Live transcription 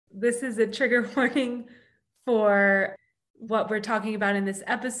This is a trigger warning for what we're talking about in this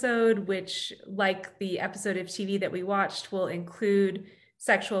episode, which, like the episode of TV that we watched, will include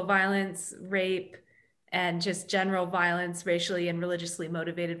sexual violence, rape, and just general violence, racially and religiously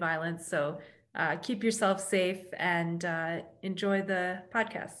motivated violence. So keep yourself safe and enjoy the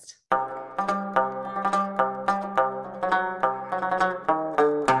podcast.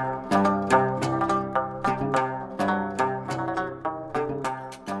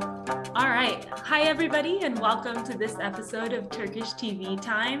 Hi, everybody, and welcome to this episode of Turkish TV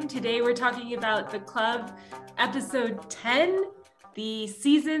Time. Today, we're talking about The Club, episode 10, the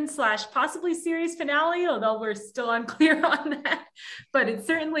season / possibly series finale, although we're still unclear on that, but it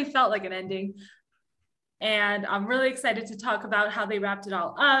certainly felt like an ending. And I'm really excited to talk about how they wrapped it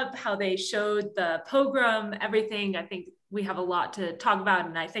all up, how they showed the pogrom, everything. I think we have a lot to talk about,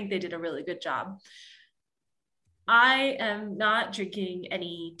 and I think they did a really good job. I am not drinking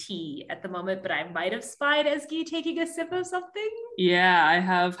any tea at the moment, but I might have spied Ezgi taking a sip of something. Yeah, I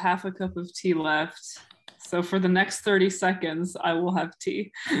have half a cup of tea left. So for the next 30 seconds, I will have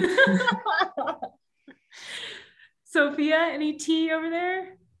tea. Sophia, any tea over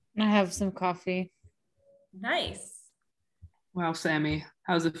there? I have some coffee. Nice. Wow, Sammy,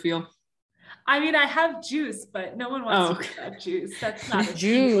 how's it feel? I mean, I have juice, but no one wants to drink that juice. That's not a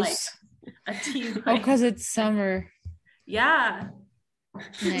juice. A tea. Oh, because it's summer. Yeah.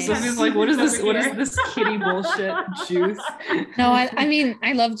 Nice. So he's like, what is this? What is this kitty bullshit juice? No, I mean,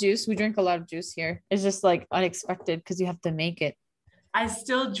 I love juice. We drink a lot of juice here. It's just like unexpected because you have to make it. I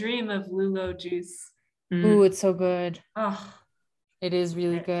still dream of Lulo juice. Ooh, it's so good. Oh, it is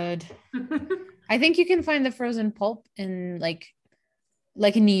really good. I think you can find the frozen pulp in like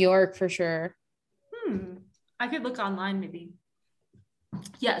in New York for sure. I could look online maybe.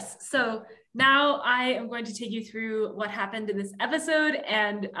 Yes. So now I am going to take you through what happened in this episode,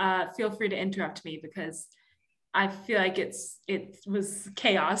 and feel free to interrupt me because I feel like it was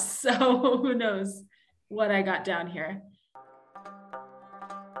chaos. So who knows what I got down here.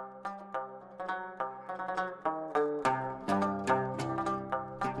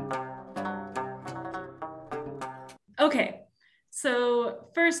 Okay. So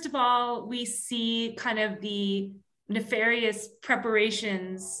first of all, we see kind of the nefarious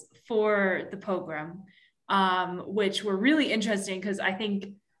preparations for the pogrom, which were really interesting because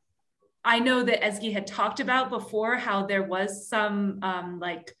I know that Ezgi had talked about before how there was some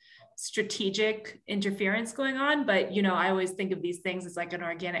like strategic interference going on, but I always think of these things as like an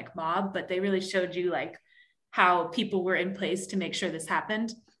organic mob, but they really showed you like how people were in place to make sure this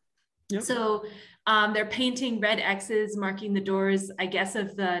happened. Yep. So they're painting red X's marking the doors, I guess,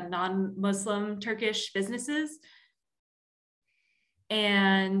 of the non-Muslim Turkish businesses.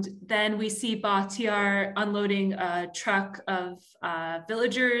 And then we see Bahtiyar unloading a truck of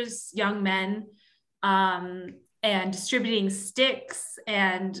villagers, young men, and distributing sticks.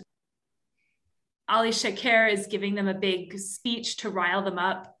 And Ali Shaker is giving them a big speech to rile them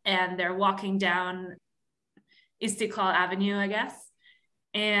up. And they're walking down Istiklal Avenue, I guess.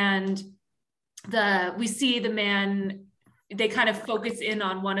 And we see the man, they kind of focus in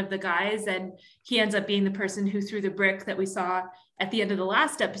on one of the guys, and he ends up being the person who threw the brick that we saw at the end of the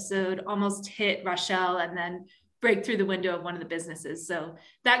last episode, almost hit Rachel and then break through the window of one of the businesses. So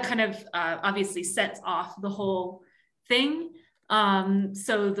that kind of obviously sets off the whole thing.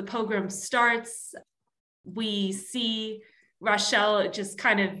 So the pogrom starts. We see Rachel just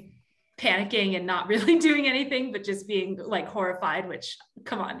kind of panicking and not really doing anything, but just being like horrified, which,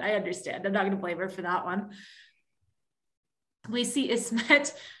 come on, I understand. I'm not going to blame her for that one. We see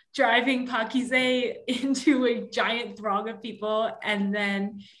Ismet driving Pakize into a giant throng of people, and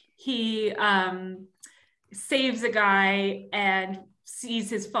then he saves a guy and sees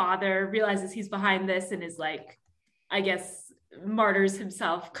his father, realizes he's behind this, and is like, I guess, martyrs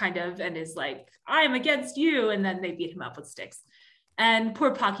himself kind of, and is like, I am against you, and then they beat him up with sticks. And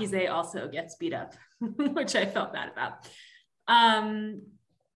poor Pakize also gets beat up, which I felt bad about.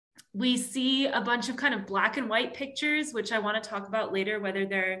 We see a bunch of kind of black and white pictures, which I want to talk about later, whether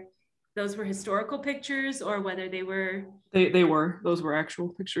those were historical pictures or whether they were. Those were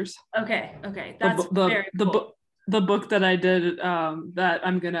actual pictures. Okay. That's very cool. The book that I did that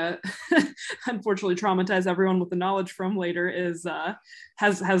I'm gonna unfortunately traumatize everyone with the knowledge from later is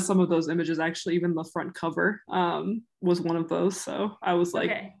has some of those images. Actually, even the front cover was one of those. So I was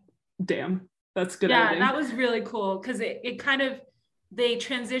like, damn, that's good. Yeah, editing. That was really cool because it kind of, they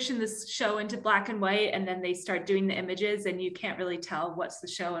transition this show into black and white, and then they start doing the images, and you can't really tell what's the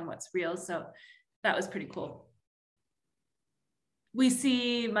show and what's real. So that was pretty cool. We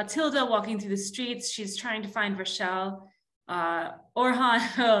see Matilda walking through the streets. She's trying to find Rochelle.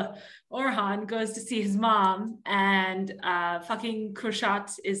 Orhan Orhan goes to see his mom, and fucking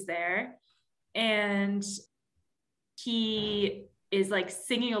Kushat is there, and he is like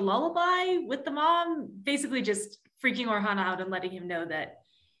singing a lullaby with the mom, basically just freaking Orhan out and letting him know that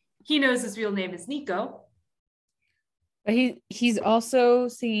he knows his real name is Nico. But he's also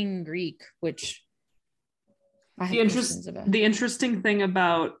singing Greek, which I have questions about. The interesting thing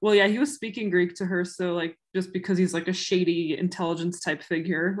about, well, yeah, he was speaking Greek to her, so like just because he's like a shady intelligence type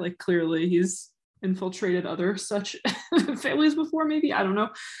figure, like clearly he's infiltrated other such families before, maybe, I don't know.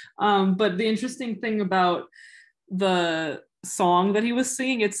 But the interesting thing about the song that he was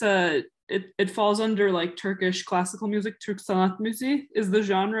singing, it falls under like Turkish classical music. Türk sanat müziği is the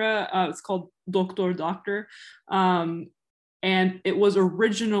genre. It's called Doktor Doctor. And it was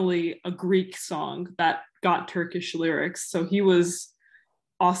originally a Greek song that got Turkish lyrics. So he was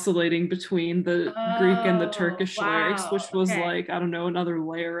oscillating between the Greek and the Turkish lyrics, which was like, I don't know, another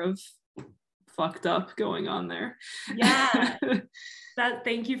layer of fucked up going on there. Yeah.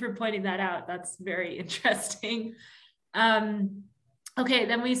 Thank you for pointing that out. That's very interesting. Okay,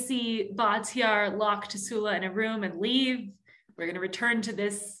 then we see Bahtiyar lock Tasula in a room and leave. We're going to return to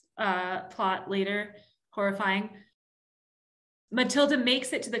this plot later. Horrifying. Matilda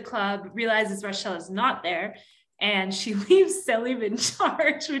makes it to the club, realizes Rachel is not there, and she leaves Selim in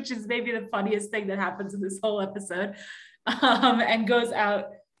charge, which is maybe the funniest thing that happens in this whole episode, and goes out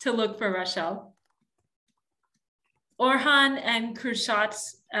to look for Rachel. Orhan and Kushat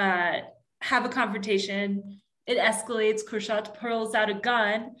have a confrontation. It escalates. Kushat pulls out a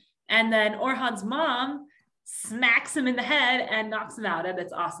gun, and then Orhan's mom smacks him in the head and knocks him out, and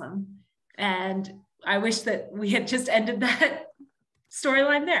it's awesome. And I wish that we had just ended that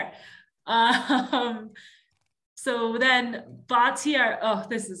storyline there. So then Bahtiyar,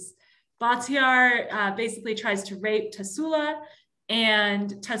 Bahtiyar basically tries to rape Tasula,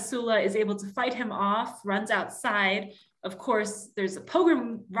 and Tasula is able to fight him off, runs outside. Of course, there's a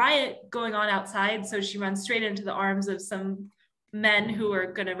pogrom riot going on outside, so she runs straight into the arms of some men who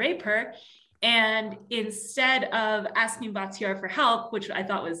are going to rape her. And instead of asking Bahtiyar for help, which I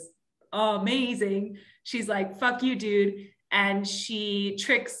thought was amazing, she's like, fuck you, dude. And she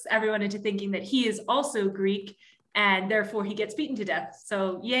tricks everyone into thinking that he is also Greek, and therefore he gets beaten to death.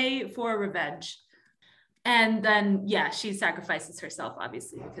 So yay for revenge. And then, yeah, she sacrifices herself,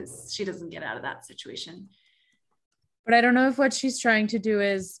 obviously, because she doesn't get out of that situation. But I don't know if what she's trying to do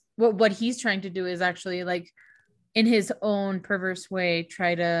is, what he's trying to do is actually, like, in his own perverse way,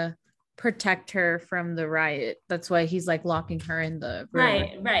 try to protect her from the riot. That's why he's like locking her in the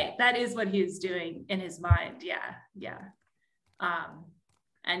room. Right. That is what he's doing in his mind. Yeah.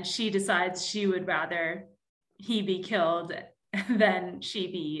 And she decides she would rather he be killed than she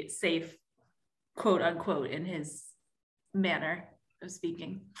be safe, quote unquote, in his manner of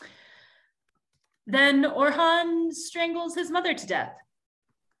speaking. Then Orhan strangles his mother to death.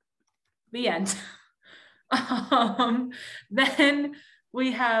 The end. Then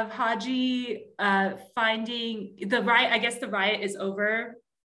we have Haji finding the riot. I guess the riot is over,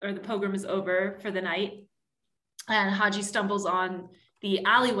 or the pogrom is over for the night. And Haji stumbles on the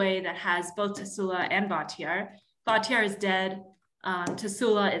alleyway that has both Tasula and Bahtiyar. Bahtiyar is dead.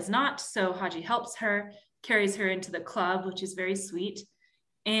 Tasula is not, so Haji helps her, carries her into the club, which is very sweet.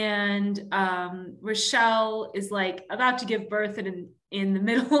 And Rochelle is like about to give birth in the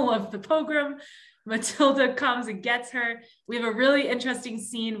middle of the pogrom. Matilda comes and gets her. We have a really interesting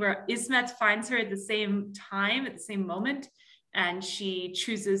scene where Ismet finds her at the same time, at the same moment, and she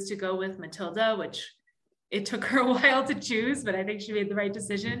chooses to go with Matilda, which it took her a while to choose, but I think she made the right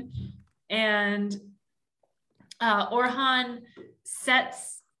decision. And Orhan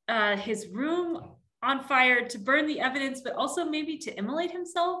sets his room on fire to burn the evidence, but also maybe to immolate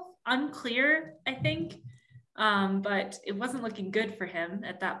himself. Unclear, I think. But it wasn't looking good for him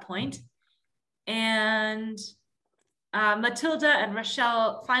at that point. And Matilda and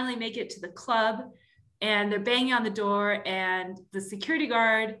Rochelle finally make it to the club, and they're banging on the door, and the security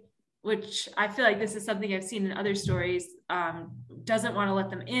guard, which I feel like this is something I've seen in other stories, doesn't want to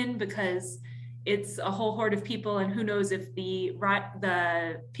let them in because it's a whole horde of people, and who knows if the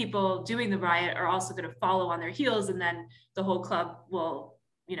people doing the riot are also going to follow on their heels, and then the whole club will,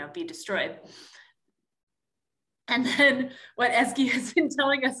 be destroyed. And then what Eski has been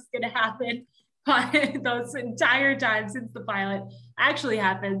telling us is going to happen those entire time since the pilot actually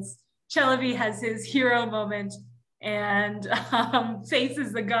happens. Chalabi has his hero moment and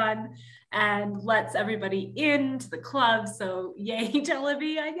faces the gun and lets everybody into the club. So yay,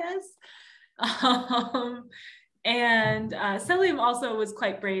 Chalabi, I guess. And Selim also was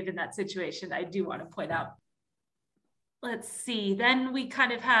quite brave in that situation, I do want to point out. let's see. Then we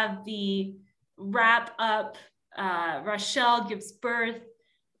kind of have the wrap up. Rachel gives birth.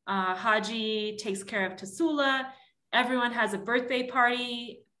 Haji takes care of Tasula. Everyone has a birthday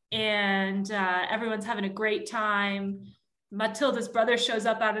party, and everyone's having a great time. Matilda's brother shows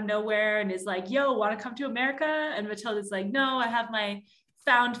up out of nowhere and is like, yo, want to come to America? And Matilda's like, no, I have my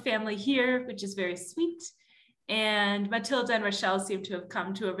found family here, which is very sweet. And Matilda and Rachel seem to have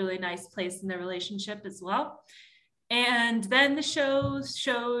come to a really nice place in their relationship as well. And then the show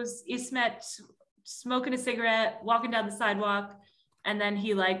shows Ismet smoking a cigarette, walking down the sidewalk, and then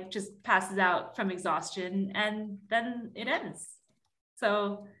he like just passes out from exhaustion, and then it ends.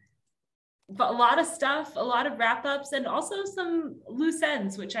 So, but a lot of stuff, a lot of wrap-ups, and also some loose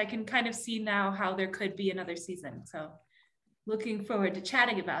ends, which I can kind of see now how there could be another season. So looking forward to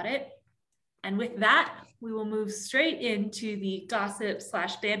chatting about it. And with that, we will move straight into the gossip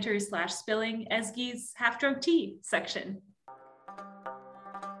 / banter / spilling Ezgi's half-drunk tea section.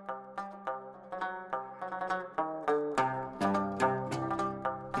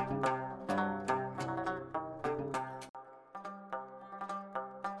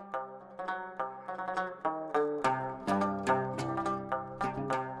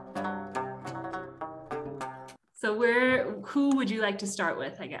 So who would you like to start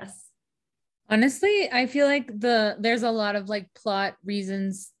with, I guess? Honestly, I feel like there's a lot of like plot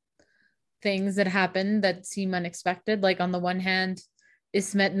reasons, things that happen that seem unexpected. Like on the one hand,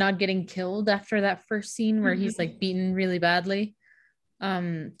 Ismet not getting killed after that first scene where he's like beaten really badly.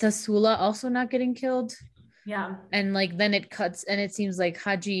 Tasula also not getting killed. Yeah. And like then it cuts and it seems like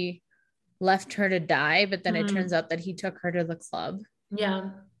Haji left her to die, but then it turns out that he took her to the club. Yeah.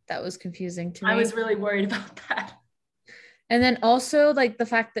 That was confusing to me. I was really worried about that. And then also like the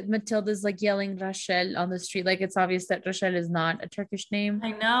fact that Matilda's like yelling Rachel on the street, like it's obvious that Rachel is not a Turkish name.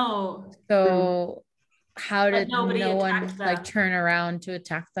 I know. So how did no one them. like turn around to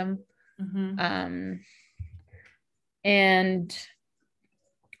attack them? And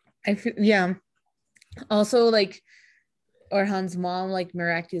I feel, yeah. Also like Orhan's mom like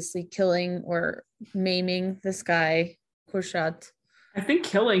miraculously killing or maiming this guy, Kushat. I think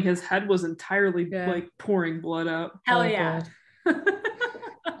killing, his head was entirely like pouring blood out. Hell yeah. But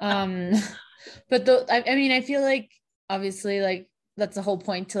I mean, I feel like obviously like that's the whole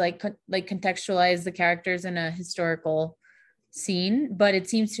point to like contextualize the characters in a historical scene. But it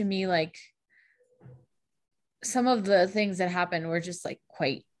seems to me like some of the things that happened were just like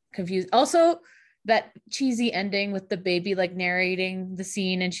quite confused. Also, that cheesy ending with the baby like narrating the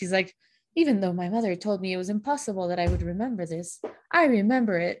scene, and she's like, even though my mother told me it was impossible that I would remember this, I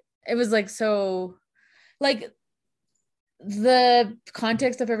remember it. It was like, so like the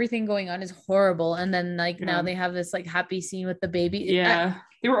context of everything going on is horrible. And then like now they have this like happy scene with the baby. Yeah.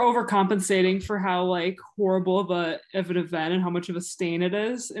 They were overcompensating for how like horrible of an event and how much of a stain it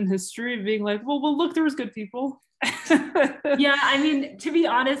is in history, being like, well, look, there was good people. Yeah. I mean, to be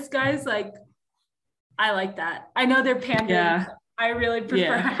honest, guys, like, I like that. I know they're pandering. Yeah. I really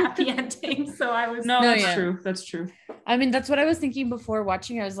prefer a happy ending. So I was true. That's true. I mean, that's what I was thinking before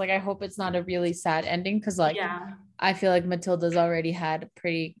watching. I was like, I hope it's not a really sad ending because like I feel like Matilda's already had a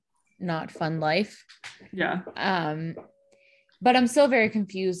pretty not fun life. Yeah. But I'm still very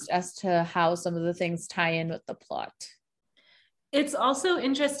confused as to how some of the things tie in with the plot. It's also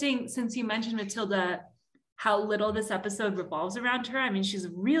interesting, since you mentioned Matilda, how little this episode revolves around her. I mean, she's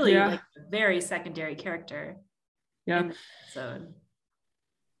really like a very secondary character. Yeah. So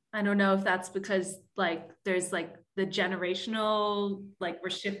I don't know if that's because like there's like the generational, like we're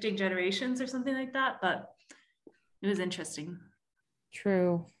shifting generations or something like that, but it was interesting.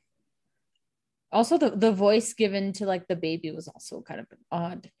 True. Also the voice given to like the baby was also kind of an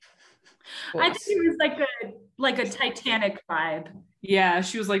odd voice. I think it was like a Titanic vibe. Yeah,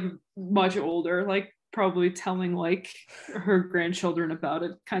 she was like much older, like probably telling like her grandchildren about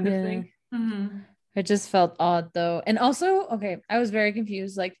it kind of thing. Mm-hmm. It just felt odd though. And also, okay, I was very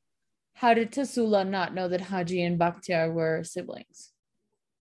confused. Like, how did Tasula not know that Haji and Bakhtiar were siblings?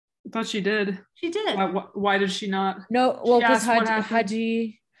 I thought she did. She did. Why did she not? No, well, because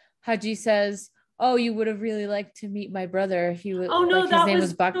Haji says, oh, you would have really liked to meet my brother. He was his name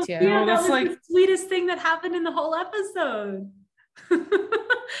was Bakhtiar. Yeah, that was the sweetest thing that happened in the whole episode.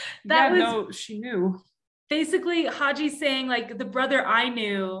 She knew. Basically, Haji saying like the brother I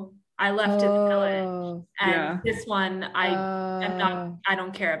knew, I left in the village, and this one I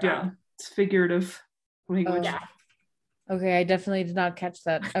don't care about. Yeah, it's figurative language. Okay, I definitely did not catch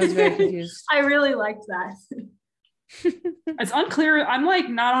that. I was very confused. I really liked that. It's unclear. I'm like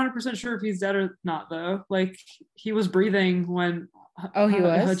not 100% sure if he's dead or not though. Like he was breathing when Oh, he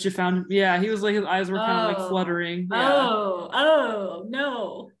was? Hutch found him. Yeah, he was like, his eyes were kind of like fluttering. Yeah. Oh,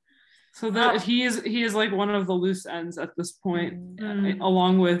 no. So that he is like one of the loose ends at this point, Mm.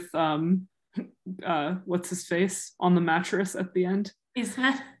 along with what's his face on the mattress at the end.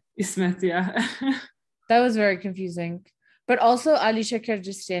 Ismet, yeah. That was very confusing. But also Ali Shakir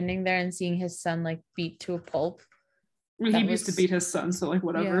just standing there and seeing his son like beat to a pulp. He used to beat his son, so like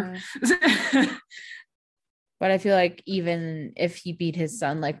whatever. Yeah. But I feel like even if he beat his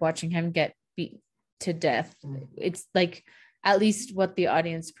son, like watching him get beat to death, it's like at least what the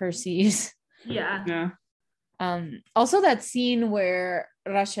audience perceives. Yeah. Also that scene where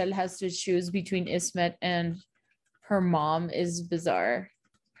Rachel has to choose between Ismet and her mom is bizarre.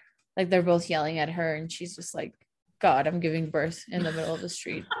 Like they're both yelling at her and she's just like, God, I'm giving birth in the middle of the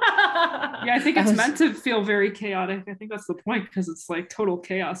street. Yeah, I think it's meant to feel very chaotic. I think that's the point, because it's like total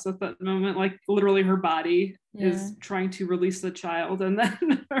chaos at that moment. Like literally her body is trying to release the child, and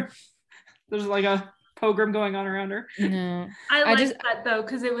then there's like a pogrom going on around her. No. I like that though,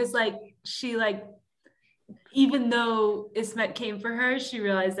 because it was like she like, even though Ismet came for her, she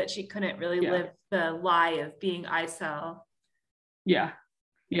realized that she couldn't really live the lie of being Aisel. Yeah.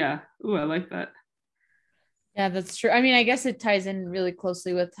 Ooh, I like that. Yeah, that's true. I mean, I guess it ties in really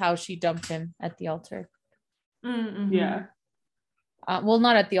closely with how she dumped him at the altar. Mm-hmm. Yeah. Well,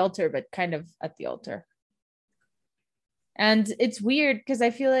 not at the altar, but kind of at the altar. And it's weird because I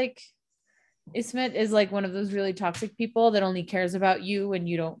feel like Ismet is like one of those really toxic people that only cares about you when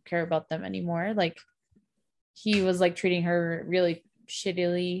you don't care about them anymore. Like he was like treating her really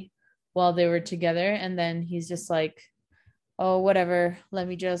shittily while they were together. And then he's just like, oh, whatever. Let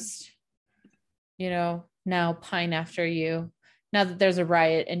me just, now pine after you. Now that there's a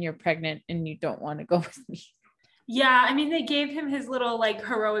riot and you're pregnant and you don't want to go with me. Yeah, I mean, they gave him his little like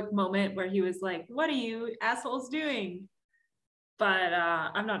heroic moment where he was like, what are you assholes doing? But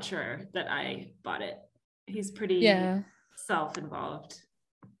I'm not sure that I bought it. He's pretty self-involved.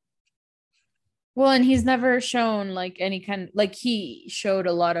 Well, and he's never shown like any kind, like he showed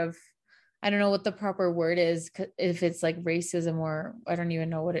a lot of, I don't know what the proper word is, if it's like racism or I don't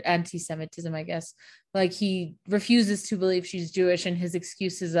even know what anti-Semitism, I guess. Like he refuses to believe she's Jewish, and his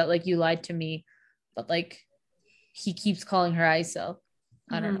excuse is that like you lied to me, but like he keeps calling her Aisel.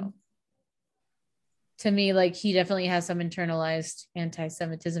 I don't know. To me, like he definitely has some internalized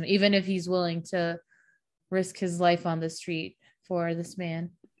anti-Semitism, even if he's willing to risk his life on the street for this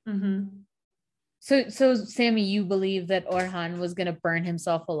man. Mm-hmm. So Sammy, you believe that Orhan was going to burn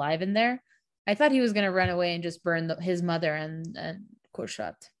himself alive in there? I thought he was going to run away and just burn his mother and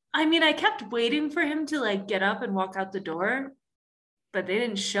Koshat. I mean, I kept waiting for him to like get up and walk out the door, but they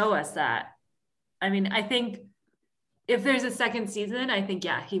didn't show us that. I mean, I think if there's a second season, I think,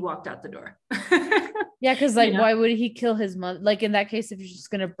 he walked out the door. Yeah, because like, why would he kill his mother? Like in that case, if you're just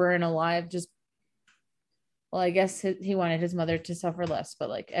going to burn alive, well, I guess he wanted his mother to suffer less, but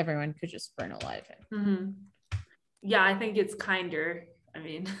like everyone could just burn alive. Mm-hmm. Yeah, I think it's kinder. I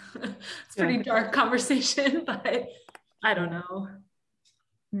mean, it's a pretty dark conversation, but I don't know.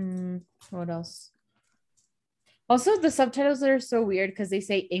 What else? Also, the subtitles are so weird because they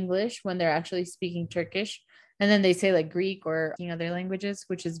say English when they're actually speaking Turkish, and then they say like Greek or other languages,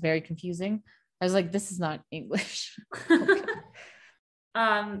 which is very confusing. I was like, this is not English. Okay.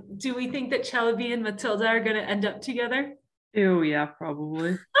 Do we think that Chalabi and Matilda are going to end up together? Ew, yeah,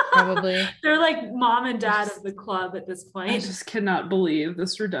 probably. They're like mom and dad of the club at this point. I just cannot believe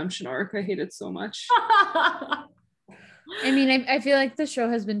this redemption arc. I hate it so much. I mean, I feel like the show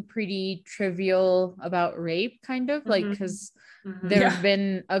has been pretty trivial about rape, kind of like, because there have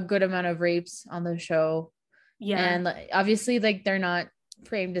been a good amount of rapes on the show. Yeah. And like, obviously, like, they're not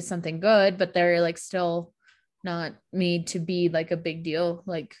framed as something good, but they're like still not made to be like a big deal.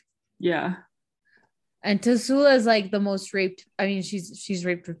 Like, yeah. And Tasula is like the most raped. I mean, she's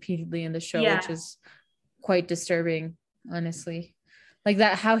raped repeatedly in the show, which is quite disturbing, honestly. Like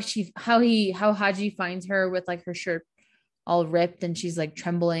that, how Haji finds her with like her shirt all ripped and she's like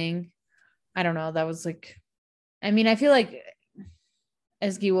trembling. I don't know. That was like, I mean, I feel like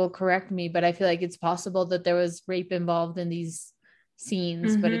Esgi will correct me, but I feel like it's possible that there was rape involved in these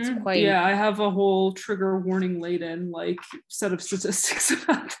scenes, but it's quite. Yeah, I have a whole trigger warning laden like set of statistics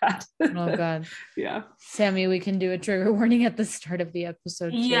about that. Oh God. Yeah. Sammy, we can do a trigger warning at the start of the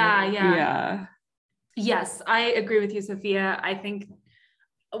episode. Yeah. Yes, I agree with you, Sophia. I think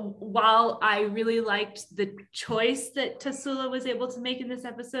while I really liked the choice that Tasula was able to make in this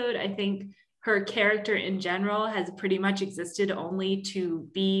episode, I think her character in general has pretty much existed only to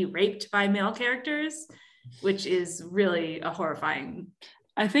be raped by male characters, which is really a horrifying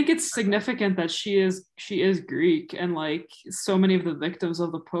I think it's significant that she is Greek, and like so many of the victims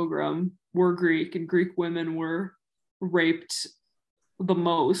of the pogrom were Greek, and Greek women were raped the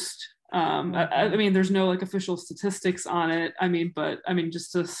most. I mean, there's no like official statistics on it. I mean, but I mean,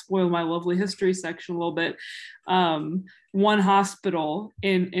 just to spoil my lovely history section a little bit, one hospital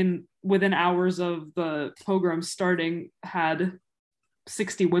in within hours of the pogrom starting had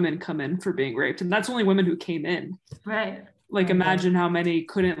 60 women come in for being raped, and that's only women who came in. Right. Like, Oh, imagine how many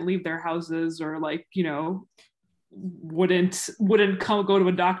couldn't leave their houses, or like, wouldn't go to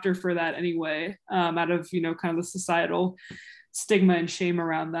a doctor for that anyway, out of kind of the societal stigma and shame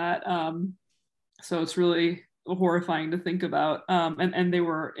around that. So it's really horrifying to think about. And they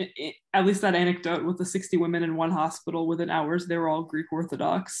were, at least that anecdote with the 60 women in one hospital within hours, they were all Greek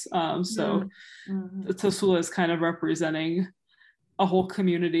Orthodox. So Tosula is kind of representing a whole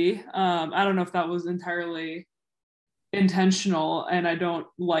community. I don't know if that was entirely intentional, and I don't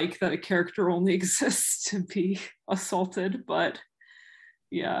like that a character only exists to be assaulted, but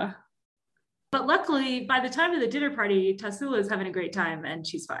yeah. But luckily, by the time of the dinner party, Tassula is having a great time and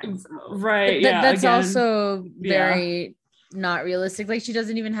she's fine. So. Right. Yeah. That's again, also very not realistic. Like, she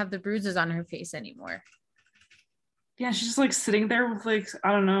doesn't even have the bruises on her face anymore. Yeah, she's just like sitting there with like,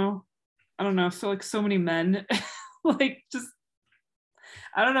 I don't know. I feel like so many men like just,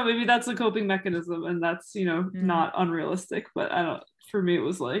 I don't know, maybe that's a coping mechanism, and that's, not unrealistic, but for me, it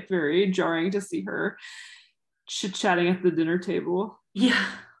was like very jarring to see her chit-chatting at the dinner table.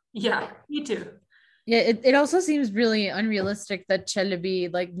 Yeah, me too. Yeah, it also seems really unrealistic that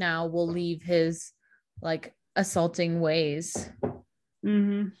Celebi like now will leave his like assaulting ways.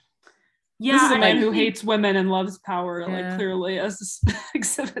 Mm-hmm. Yeah, this is a man who hates women and loves power, like clearly, as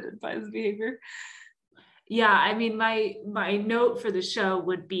exhibited by his behavior. Yeah, I mean, my note for the show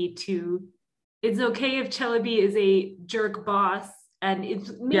would be it's okay if Celebi is a jerk boss, and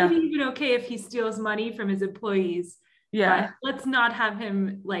it's maybe even okay if he steals money from his employees. Yeah. But let's not have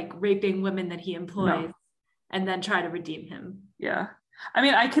him like raping women that he employs and then try to redeem him. Yeah. I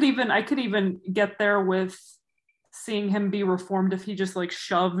mean, I could even get there with seeing him be reformed if he just like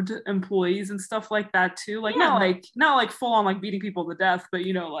shoved employees and stuff like that too. Like not like full on like beating people to death, but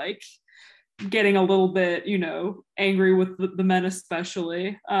like getting a little bit, angry with the men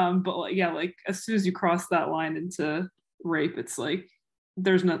especially. But like as soon as you cross that line into rape, it's like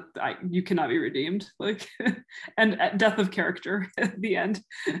there's you cannot be redeemed, like and death of character at the end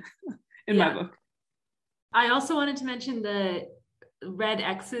in my book. I also wanted to mention the red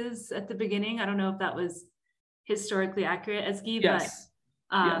X's at the beginning. I don't know if that was historically accurate, Ezgi, but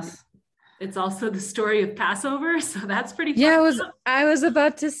it's also the story of Passover, so that's pretty fun. Yeah, I was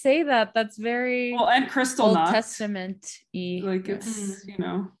about to say that. That's very and Crystal Old Testament-y. Like it's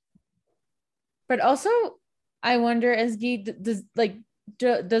But also I wonder, Ezgi, does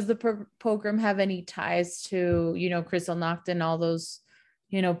the pogrom have any ties to Crystal Nacht and all those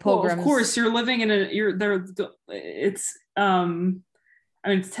pogroms? Well, of course, you're living in it's I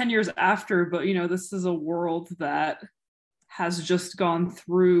mean, it's 10 years after, but this is a world that has just gone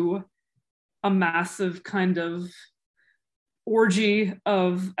through a massive kind of orgy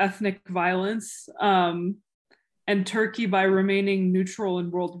of ethnic violence, and Turkey, by remaining neutral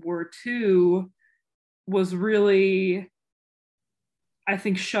in World War II, was really, I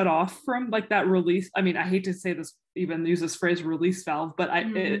think, shut off from like that release. I mean, I hate to say this, even use this phrase release valve, but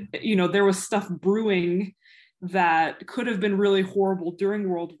there was stuff brewing that could have been really horrible during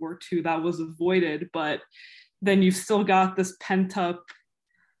World War II that was avoided, but then you've still got this pent up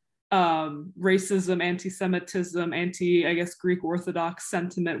racism, anti-Semitism, I guess Greek Orthodox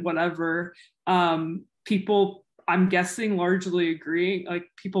sentiment, whatever. People, I'm guessing, largely agreeing, like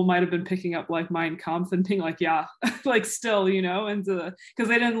people might have been picking up like Mein Kampf and being like, like still, and because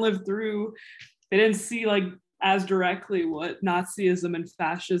they didn't see like as directly what Nazism and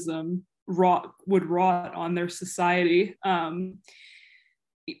fascism would rot on their society.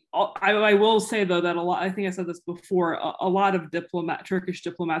 I will say though that I think I said this before, a lot of Turkish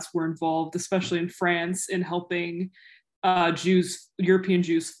diplomats were involved, especially in France, in helping European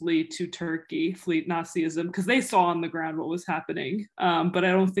Jews flee to Turkey, flee Nazism, because they saw on the ground what was happening. But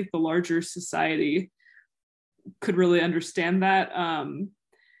I don't think the larger society could really understand that.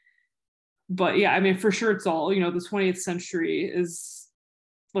 But yeah, I mean, for sure, it's all, the 20th century is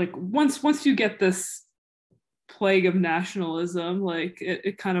like, once you get this plague of nationalism, like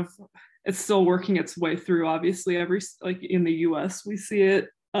it kind of, it's still working its way through, obviously, like in the US we see it,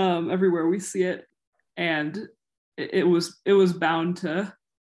 everywhere we see it, and it was bound to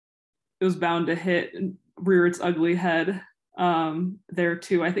hit and rear its ugly head there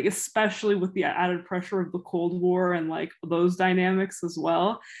too. I think especially with the added pressure of the Cold War and like those dynamics as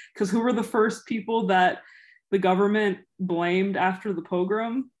well. Because who were the first people that the government blamed after the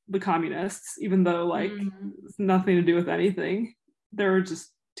pogrom? The communists, even though like it's nothing to do with anything. There were just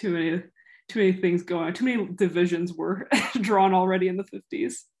too many things going on. Too many divisions were drawn already in the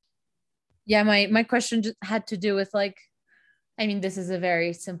 50s. Yeah, my question just had to do with like, I mean, this is a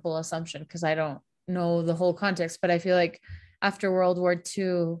very simple assumption because I don't know the whole context, but I feel like after World War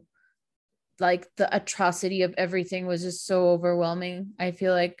II, like the atrocity of everything was just so overwhelming. I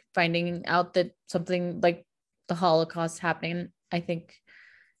feel like finding out that something like the Holocaust happening, I think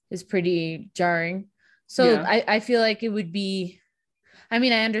is pretty jarring. So Yeah. I feel like it would be, I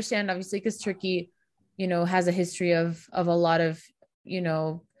mean, I understand obviously because Turkey, you know, has a history of a lot of, you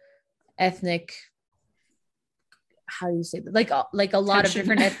know, ethnic, how do you say that? Like a lot of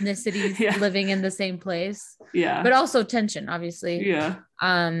Tension. different ethnicities Yeah. living in the same place. Yeah. But also tension, obviously. Yeah.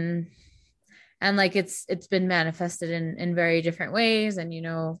 And like it's been manifested in very different ways. And you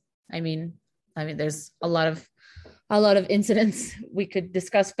know, I mean, there's a lot of incidents we could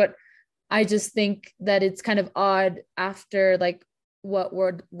discuss, but I just think that it's kind of odd after like what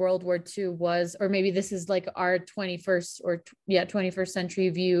World War II was, or maybe this is like our 21st century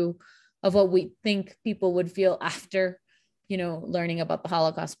view of what we think people would feel after, you know, learning about the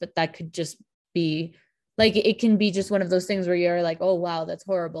Holocaust. But that could just be like, it can be just one of those things where you're like, oh, wow, that's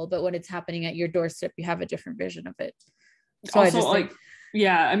horrible. But when it's happening at your doorstep, you have a different vision of it. So also, I just like, think,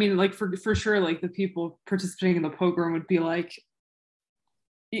 yeah, I mean, like for sure, like the people participating in the pogrom would be like,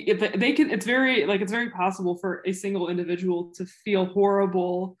 if they can, it's very possible for a single individual to feel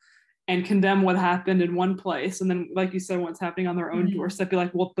horrible and condemn what happened in one place, and then like you said, what's happening on their own doorstep, be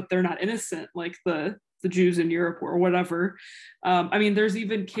like, well, but they're not innocent, like the Jews in Europe or whatever. I mean, there's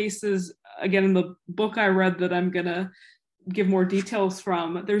even cases, again, in the book I read that I'm gonna give more details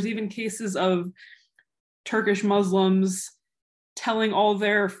from, there's even cases of Turkish Muslims telling all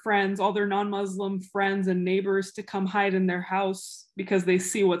their friends, all their non-Muslim friends and neighbors to come hide in their house because they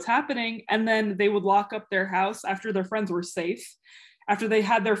see what's happening. And then they would lock up their house after their friends were safe. After they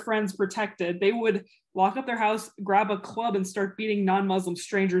had their friends protected, they would lock up their house, grab a club and start beating non-Muslim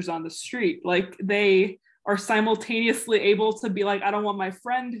strangers on the street. Like they are simultaneously able to be like, I don't want my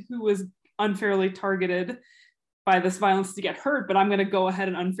friend who was unfairly targeted by this violence to get hurt, but I'm going to go ahead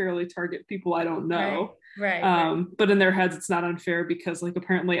and unfairly target people I don't know. Right. But in their heads, it's not unfair because like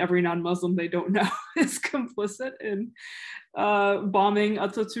apparently every non-Muslim they don't know is complicit in bombing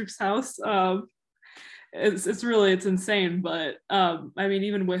Atatürk's house. It's insane. But I mean,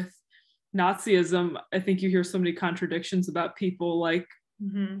 even with Nazism, I think you hear so many contradictions about people like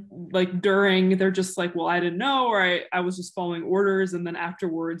during, they're just like, well, I didn't know, or I was just following orders, and then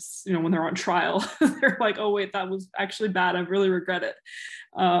afterwards, you know, when they're on trial, they're like, oh wait, that was actually bad, I really regret it.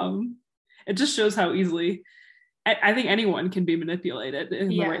 It just shows how easily I think anyone can be manipulated in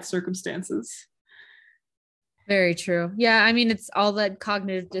the right circumstances. very true. Yeah, I mean, it's all that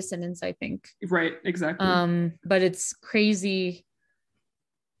cognitive dissonance, I think. Right, exactly. But it's crazy.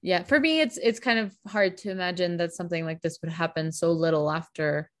 Yeah, for me, it's kind of hard to imagine that something like this would happen so little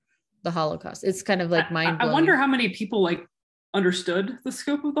after the Holocaust. It's kind of like mind-blowing. I wonder how many people like understood the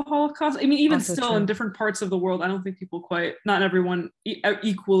scope of the Holocaust. I mean, even Also still true. in different parts of the world, I don't think people quite, not everyone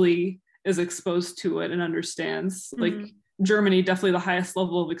equally is exposed to it and understands. Like Germany, definitely the highest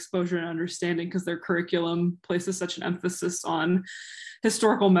level of exposure and understanding because their curriculum places such an emphasis on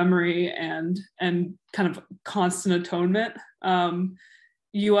historical memory and kind of constant atonement.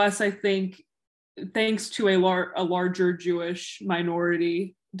 US, I think, thanks to a larger Jewish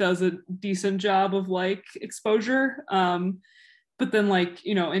minority, does a decent job of like exposure. But then, like,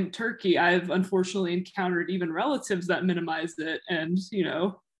 you know, in Turkey, I've unfortunately encountered even relatives that minimize it and, you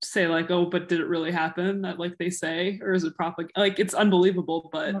know, say like, oh, but did it really happen? That like they say, or is it propaganda? Like, it's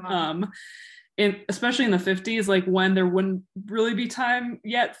unbelievable. But especially in the 50s, like when there wouldn't really be time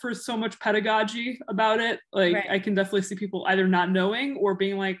yet for so much pedagogy about it, like I can definitely see people either not knowing or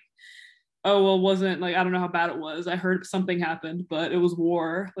being like, oh, well, wasn't like, I don't know how bad it was, I heard something happened, but it was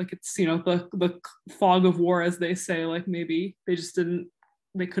war. Like, it's, you know, the fog of war, as they say, like maybe they just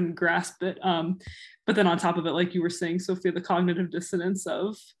they couldn't grasp it. But then on top of it, like you were saying, Sophia, the cognitive dissonance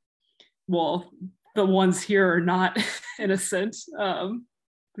of, well, the ones here are not innocent,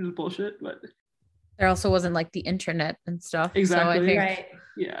 which is bullshit. But there also wasn't like the internet and stuff. Exactly. So I think,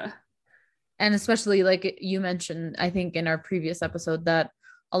 yeah. And especially like you mentioned, I think in our previous episode, that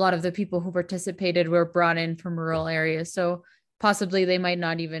a lot of the people who participated were brought in from rural areas. So possibly they might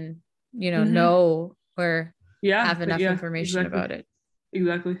not even, you know or have enough information about it.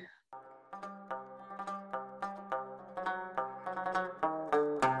 Exactly.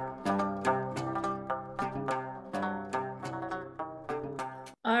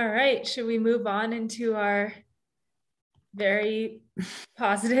 right, should we move on into our very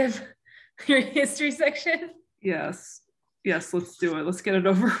positive history section? Yes, let's do it. Let's get it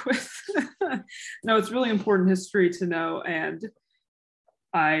over with. No, it's really important history to know, and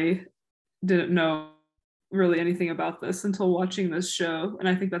I didn't know really anything about this until watching this show, and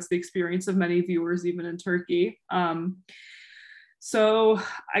I think that's the experience of many viewers even in Turkey. So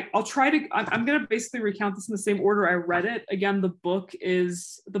I'll try to, I'm going to basically recount this in the same order I read it. Again, the book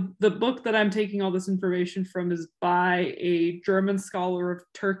is, the book that I'm taking all this information from is by a German scholar of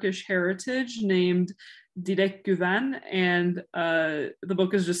Turkish heritage named Dilek Güven, and the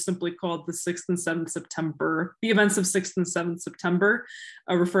book is just simply called The 6th and 7th September, The Events of 6th and 7th September,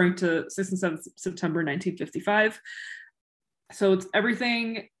 referring to 6th and 7th September 1955. So it's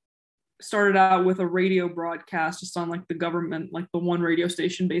everything started out with a radio broadcast just on like the government, like the one radio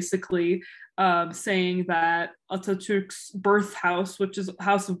station basically, saying that Atatürk's birth house, which is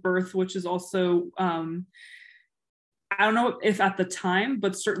house of birth, which is also, I don't know if at the time,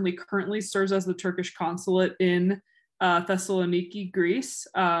 but certainly currently serves as the Turkish consulate in Thessaloniki, Greece.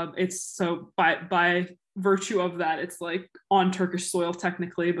 It's so by virtue of that, it's like on Turkish soil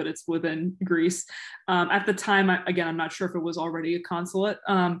technically, but it's within Greece. At the time, again, I'm not sure if it was already a consulate,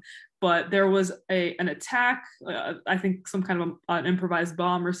 but there was an attack. I think some kind of an improvised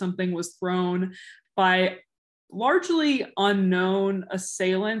bomb or something was thrown by largely unknown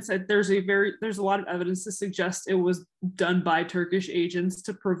assailants. There's a lot of evidence to suggest it was done by Turkish agents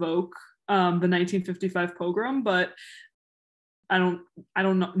to provoke the 1955 pogrom, but I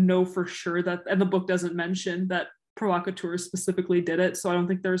don't know for sure that, and the book doesn't mention that provocateurs specifically did it, so I don't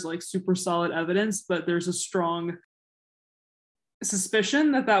think there's like super solid evidence, but there's a strong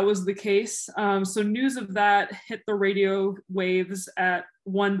suspicion that that was the case. So news of that hit the radio waves at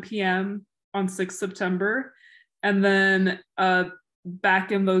 1 p.m. on 6th September. And then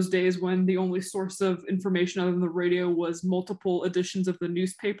back in those days when the only source of information other than the radio was multiple editions of the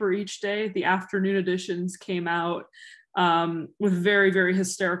newspaper each day, the afternoon editions came out with very, very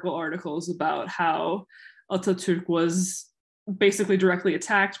hysterical articles about how Atatürk was basically directly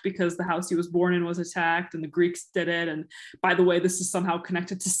attacked because the house he was born in was attacked and the Greeks did it. And by the way, this is somehow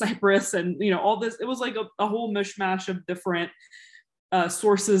connected to Cyprus, and you know, all this, it was like a whole mishmash of different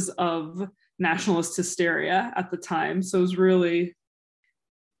sources of nationalist hysteria at the time. So it was really,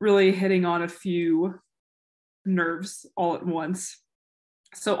 really hitting on a few nerves all at once.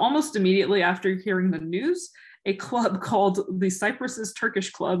 So almost immediately after hearing the news, a club called the Cyprus's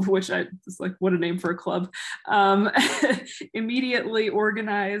Turkish Club, which I was like, what a name for a club, immediately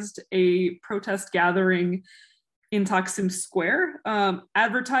organized a protest gathering in Taksim Square,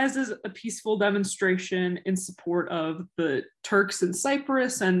 advertised as a peaceful demonstration in support of the Turks in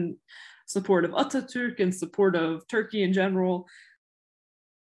Cyprus and support of Atatürk and support of Turkey in general,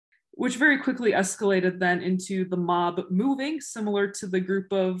 which very quickly escalated then into the mob moving, similar to the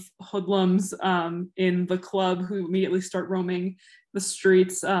group of hoodlums in the club who immediately start roaming the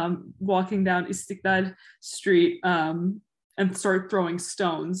streets, walking down Istiklal Street, and start throwing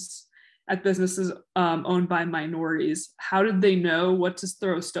stones at businesses owned by minorities. How did they know what to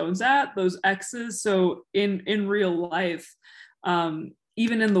throw stones at? Those X's. So in real life,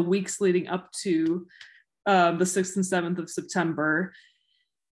 even in the weeks leading up to the 6th and 7th of September,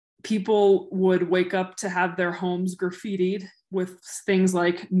 people would wake up to have their homes graffitied with things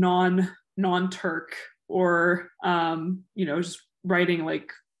like non-Turk, or just writing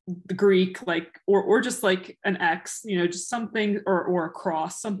like the Greek, like or just like an X, just something, or a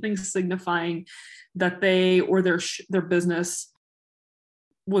cross, something signifying that they or their business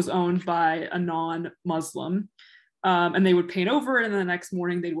was owned by a non-Muslim. And they would paint over it, and the next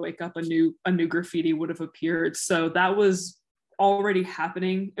morning they'd wake up, a new graffiti would have appeared. So that was already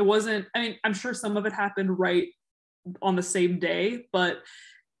happening. It wasn't, I mean, I'm sure some of it happened right on the same day, but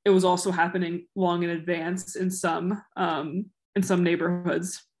it was also happening long in advance in some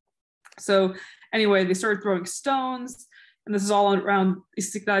neighborhoods. So anyway, they started throwing stones, and this is all around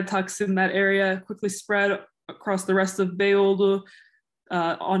Istiklal, Taksim, that area, quickly spread across the rest of Beyoğlu,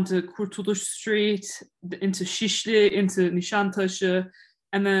 onto Kurtuluş Street, into Şişli, into Nişantaşı,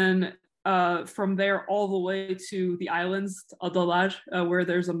 and then from there all the way to the islands, Adalar, where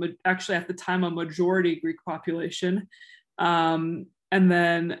there's actually at the time a majority Greek population, and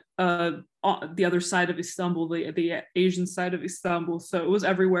then the other side of Istanbul, the Asian side of Istanbul. So it was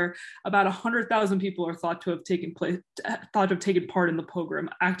everywhere. About 100,000 people are thought to have taken part in the pogrom,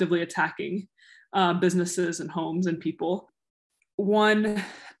 actively attacking businesses and homes and people.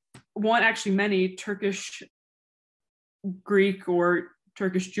 Actually many Turkish, Greek, or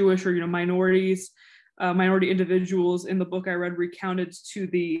Turkish Jewish, or minorities minority individuals in the book I read recounted to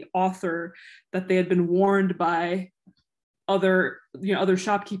the author that they had been warned by other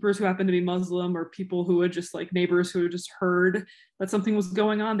shopkeepers who happened to be Muslim, or people who had just like neighbors who had just heard that something was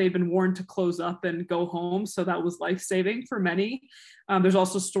going on. They'd been warned to close up and go home. So that was life-saving for many. There's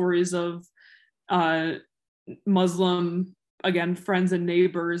also stories of Muslim, again, friends and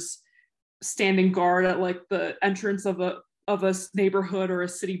neighbors standing guard at like the entrance of a neighborhood or a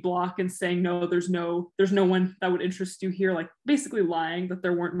city block and saying, no, there's no one that would interest you here, like basically lying that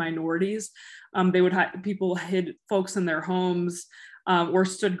there weren't minorities. They would people hid folks in their homes, or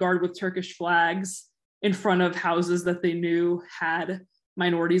stood guard with Turkish flags in front of houses that they knew had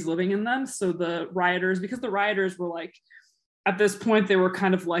minorities living in them. So the rioters, because the rioters were like, at this point, they were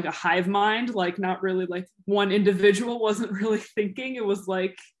kind of like a hive mind, like not really like one individual wasn't really thinking. It was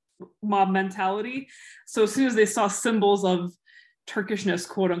like mob mentality. So as soon as they saw symbols of Turkishness,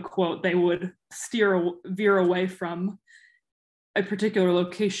 quote unquote, they would veer away from a particular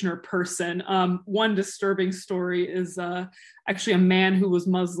location or person. One disturbing story is actually a man who was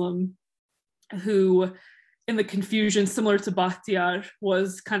Muslim, who in the confusion, similar to Bakhtiar,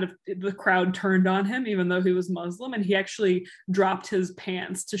 was kind of, the crowd turned on him even though he was Muslim, and he actually dropped his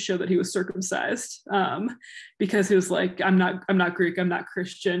pants to show that he was circumcised, because he was like, I'm not Greek, I'm not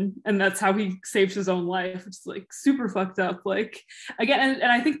Christian, and that's how he saved his own life. It's like super fucked up. Like again,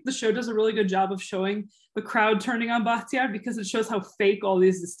 and I think the show does a really good job of showing the crowd turning on Bakhtiar, because it shows how fake all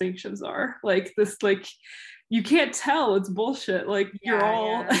these distinctions are. Like this, like you can't tell, it's bullshit. Like you're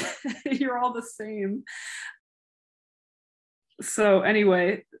all you're all the same. So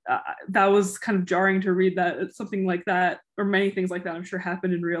anyway, that was kind of jarring to read that. It's something like that, or many things like that, I'm sure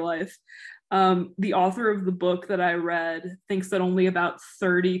happened in real life. The author of the book that I read thinks that only about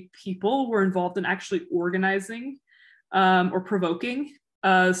 30 people were involved in actually organizing or provoking.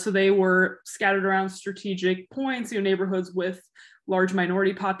 So they were scattered around strategic points, neighborhoods with large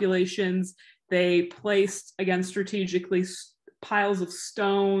minority populations. They placed, again, strategically piles of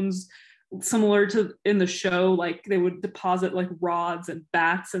stones, similar to in the show, like they would deposit like rods and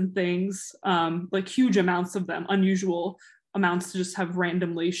bats and things, like huge amounts of them, unusual amounts to just have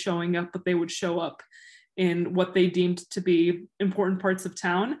randomly showing up, but they would show up in what they deemed to be important parts of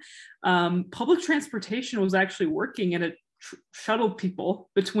town. Public transportation was actually working, and it shuttled people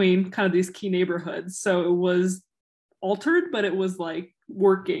between kind of these key neighborhoods. So it was altered, but it was like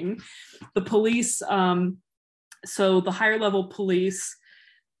working. The police, so the higher level police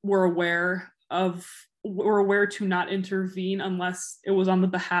were aware to not intervene unless it was on the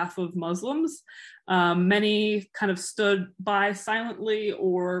behalf of Muslims. Many kind of stood by silently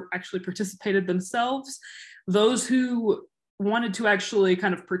or actually participated themselves. Those who wanted to actually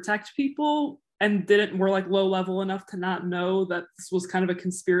kind of protect people and were like low level enough to not know that this was kind of a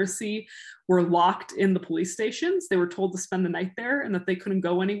conspiracy were locked in the police stations. They were told to spend the night there and that they couldn't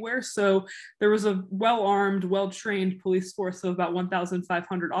go anywhere. So there was a well-armed, well-trained police force of about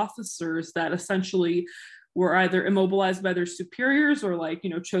 1,500 officers that essentially were either immobilized by their superiors or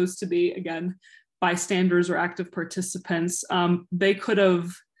chose to be, again, bystanders or active participants. They could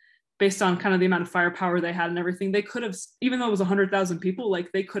have, based on kind of the amount of firepower they had and everything, they could have, even though it was 100,000 people,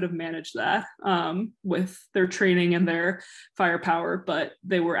 like they could have managed that with their training and their firepower, but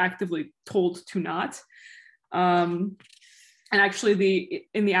they were actively told to not. And actually,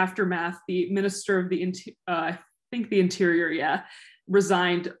 in the aftermath, the minister of the Interior,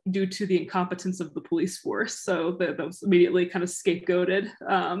 resigned due to the incompetence of the police force. So that was immediately kind of scapegoated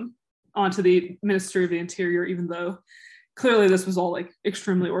onto the Minister of the Interior, even though clearly this was all like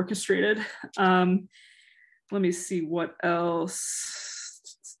extremely orchestrated. Let me see what else.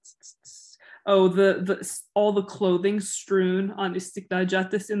 Oh, all the clothing strewn on Istiklal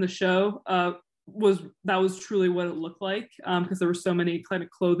Caddesi in the show was truly what it looked like, because there were so many kind of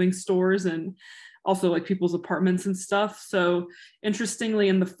clothing stores and also like people's apartments and stuff. So interestingly,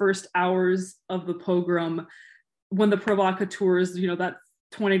 in the first hours of the pogrom, when the provocateurs, that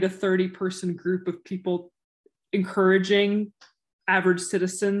 20 to 30 person group of people encouraging average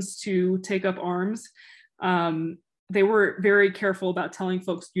citizens to take up arms, they were very careful about telling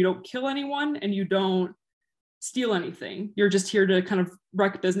folks, you don't kill anyone and you don't steal anything. You're just here to kind of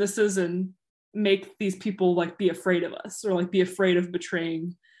wreck businesses and make these people like be afraid of us, or like be afraid of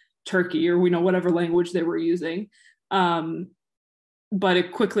betraying Turkey, or whatever language they were using. But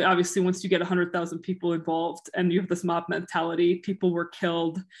it quickly, obviously, once you get 100,000 people involved and you have this mob mentality, people were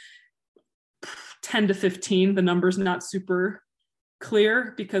killed 10 to 15. The number's not super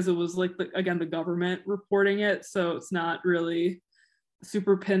clear because it was like, the government reporting it. So it's not really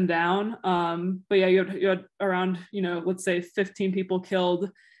super pinned down. But yeah, you had around, let's say 15 people killed,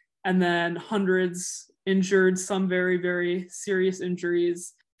 and then hundreds injured, some very, very serious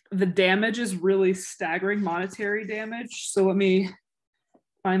injuries. The damage is really staggering, monetary damage. So let me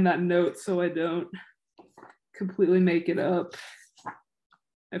find that note so I don't completely make it up. I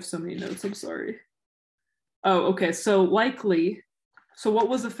have so many notes, I'm sorry. Oh, okay, so what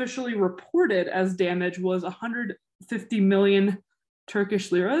was officially reported as damage was 150 million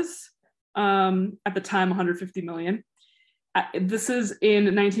Turkish liras. At the time, 150 million. This is in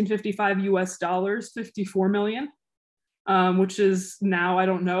 1955 US dollars, 54 million, which is now, I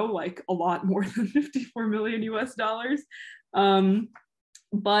don't know, like a lot more than 54 million US dollars.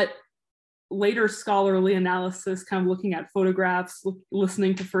 But later scholarly analysis, kind of looking at photographs,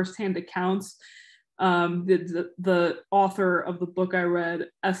 listening to firsthand accounts, the author of the book I read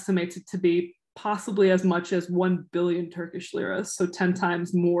estimates it to be possibly as much as 1 billion Turkish liras, so 10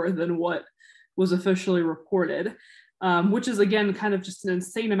 times more than what was officially reported, which is, again, kind of just an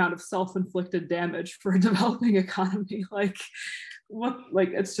insane amount of self-inflicted damage for a developing economy. Like,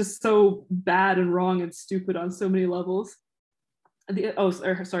 it's just so bad and wrong and stupid on so many levels. The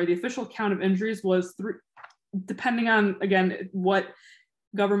official count of injuries was three, depending on, again, what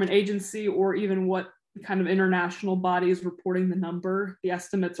government agency or even what kind of international bodies reporting the number. The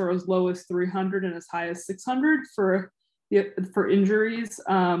estimates are as low as 300 and as high as 600 for injuries.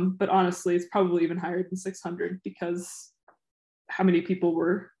 But honestly, it's probably even higher than 600 because how many people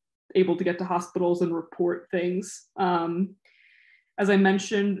were able to get to hospitals and report things. As I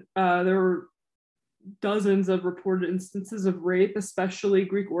mentioned, there were dozens of reported instances of rape, especially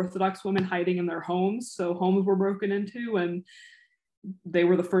Greek Orthodox women hiding in their homes. So homes were broken into and they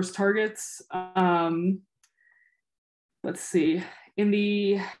were the first targets. Let's see. In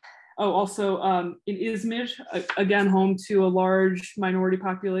Izmir, again, home to a large minority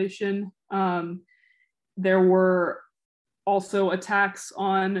population, there were also attacks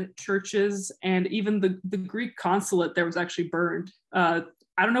on churches, and even the Greek consulate there was actually burned.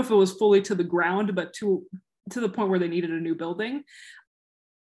 I don't know if it was fully to the ground, but to the point where they needed a new building,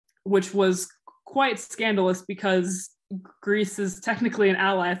 which was quite scandalous because Greece is technically an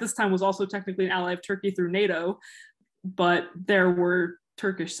ally. At this time was also technically an ally of Turkey through NATO, but there were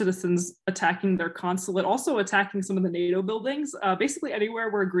Turkish citizens attacking their consulate, also attacking some of the NATO buildings, basically anywhere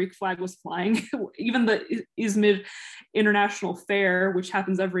where a Greek flag was flying. Even the Izmir International Fair, which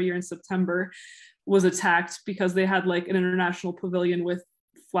happens every year in September, was attacked because they had like an international pavilion with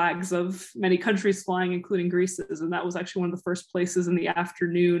flags of many countries flying, including Greece's. And that was actually one of the first places in the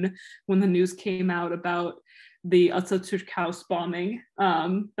afternoon when the news came out about the Atatürk house bombing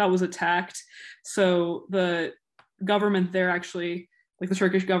that was attacked. So the government there actually, like the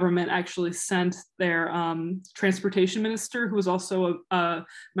Turkish government, actually sent their transportation minister, who was also a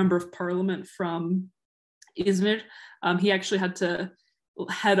member of parliament from Izmir. He actually had to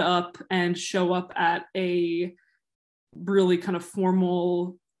head up and show up at a really kind of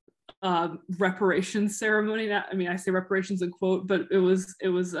formal reparations ceremony. I mean, I say reparations in quote, but it was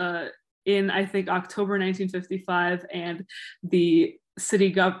in, I think, October 1955, and the city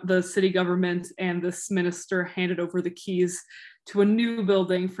government and this minister handed over the keys to a new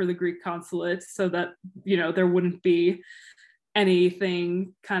building for the Greek consulate so that, you know, there wouldn't be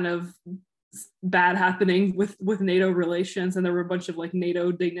anything kind of bad happening with NATO relations. And there were a bunch of like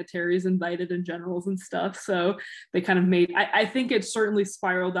NATO dignitaries invited and generals and stuff. So they kind of made, I think it certainly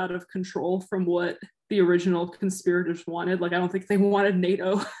spiraled out of control from what the original conspirators wanted. Like, I don't think they wanted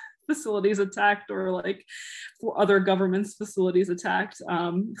NATO facilities attacked or like for other governments' facilities attacked.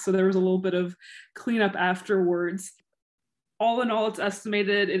 So there was a little bit of cleanup afterwards. All in all, it's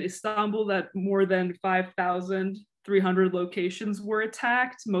estimated in Istanbul that more than 5,300 locations were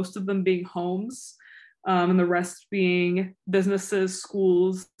attacked, most of them being homes, and the rest being businesses,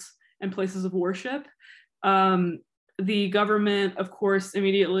 schools, and places of worship. The government, of course,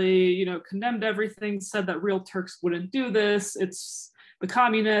 immediately, condemned everything, said that real Turks wouldn't do this. It's the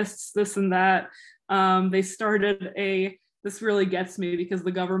communists, this and that. They started this really gets me because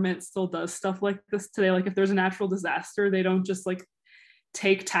the government still does stuff like this today. Like if there's a natural disaster, they don't just like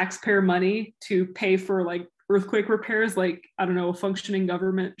take taxpayer money to pay for like earthquake repairs, like, I don't know, a functioning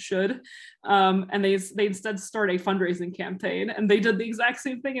government should. And they instead start a fundraising campaign. And they did the exact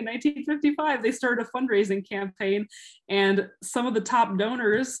same thing in 1955. They started a fundraising campaign, and some of the top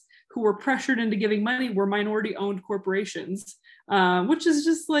donors who were pressured into giving money were minority-owned corporations, which is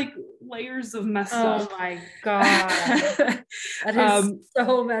just like layers of messed up. Oh my God. That is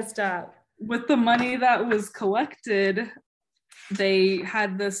so messed up. With the money that was collected, they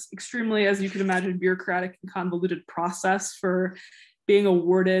had this extremely, as you can imagine, bureaucratic and convoluted process for being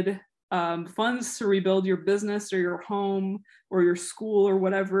awarded funds to rebuild your business or your home or your school or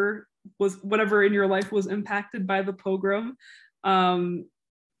whatever. was whatever in your life was impacted by the pogrom.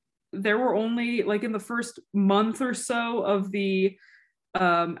 There were only, like, in the first month or so of the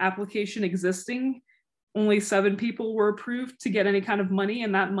application existing, only 7 people were approved to get any kind of money,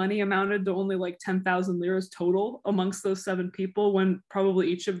 and that money amounted to only like 10,000 liras total amongst those 7 people, when probably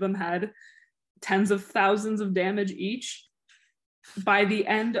each of them had tens of thousands of damage each. By the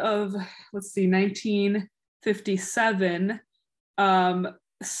end of, let's see, 1957,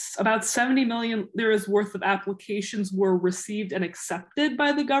 about 70 million liras worth of applications were received and accepted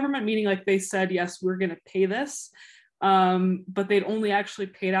by the government, meaning like they said, yes, we're going to pay this. But they'd only actually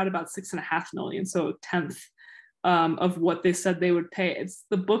paid out about 6.5 million, so a tenth of what they said they would pay.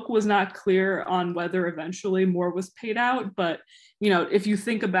 The book was not clear on whether eventually more was paid out, but if you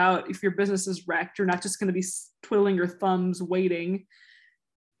think about, if your business is wrecked, you're not just going to be twiddling your thumbs waiting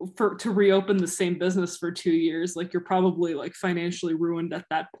to reopen the same business for 2 years. Like, you're probably like financially ruined at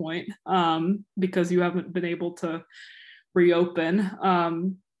that point, because you haven't been able to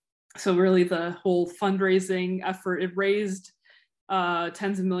reopen. So really the whole fundraising effort, it raised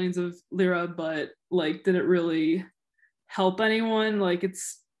tens of millions of lira, but like, did it really help anyone? Like, it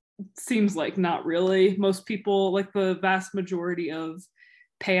seems like not really. Most people, like the vast majority of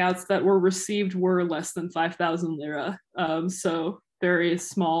payouts that were received were less than 5,000 lira. So very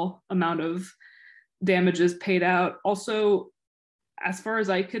small amount of damages paid out. Also, as far as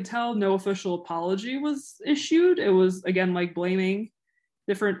I could tell, no official apology was issued. It was, again, like blaming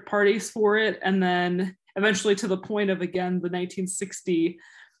different parties for it. And then eventually to the point of, again, the 1960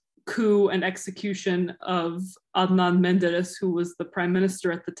 coup and execution of Adnan Menderes, who was the prime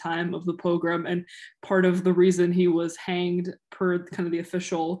minister at the time of the pogrom. And part of the reason he was hanged, per kind of the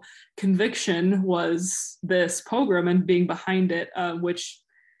official conviction, was this pogrom and being behind it, which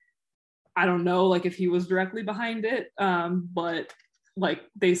I don't know, like, if he was directly behind it, but like,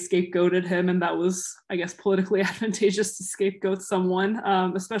 they scapegoated him, and that was, I guess, politically advantageous to scapegoat someone,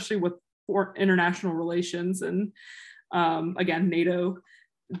 especially with international relations, and again, NATO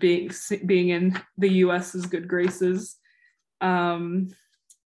being in the US's good graces. Yeah,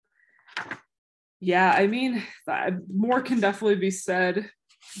 I mean, more can definitely be said,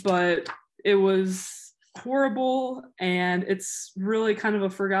 but it was horrible, and it's really kind of a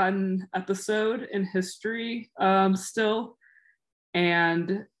forgotten episode in history still.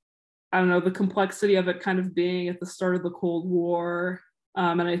 And I don't know, the complexity of it kind of being at the start of the Cold War,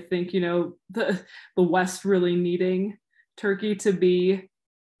 and I think, the West really needing Turkey to be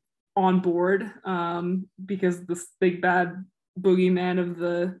on board, because this big bad boogeyman of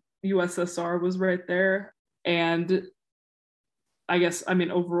the USSR was right there. And I guess, I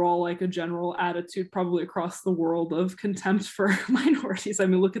mean, overall, like a general attitude probably across the world of contempt for minorities. I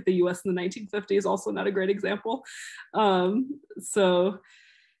mean, look at the US in the 1950s, also not a great example. So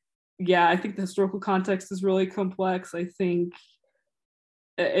yeah, I think the historical context is really complex. I think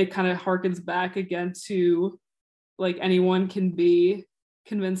it kind of harkens back again to, like, anyone can be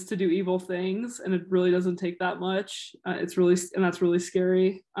convinced to do evil things, and it really doesn't take that much. And that's really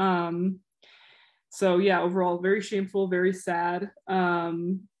scary. So yeah, overall, very shameful, very sad,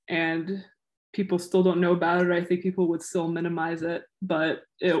 and people still don't know about it. I think people would still minimize it, but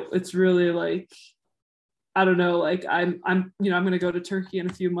it's really, like, I don't know, like, I'm gonna go to Turkey in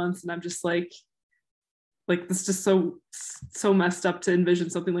a few months, and I'm just like this is just so messed up to envision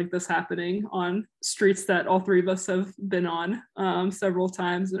something like this happening on streets that all 3 of us have been on several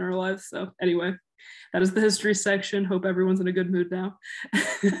times in our lives. So anyway, that is the history section. Hope everyone's in a good mood now.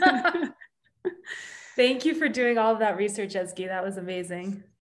 Thank you for doing all of that research, Ezgi. That was amazing.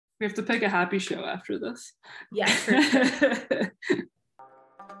 We have to pick a happy show after this. Yeah, for sure.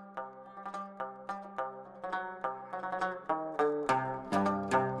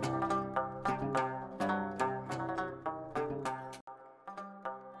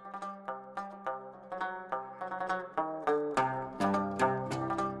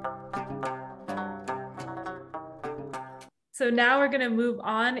 So now we're going to move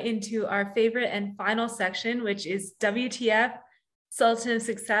on into our favorite and final section, which is WTF, Sultan of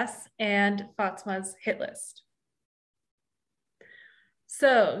Success, and Fatma's hit list.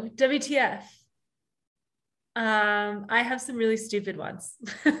 So WTF, I have some really stupid ones.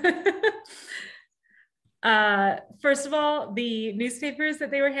 First of all, the newspapers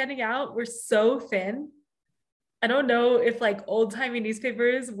that they were handing out were so thin. I don't know if, like, old-timey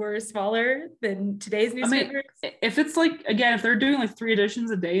newspapers were smaller than today's newspapers. I mean, if it's like, again, if they're doing like 3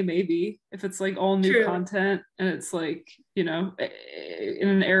 editions a day, maybe. If it's like all new content, and it's like, in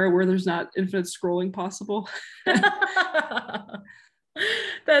an era where there's not infinite scrolling possible.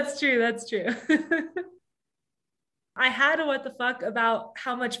 That's true. I had a what the fuck about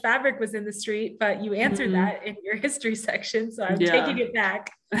how much fabric was in the street, but you answered that in your history section, so I'm taking it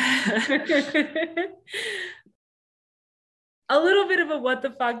back. A little bit of a what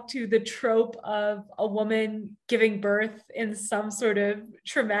the fuck to the trope of a woman giving birth in some sort of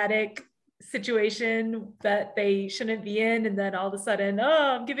traumatic situation that they shouldn't be in, and then all of a sudden,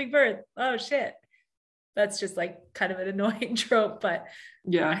 oh, I'm giving birth. Oh shit. That's just like kind of an annoying trope, but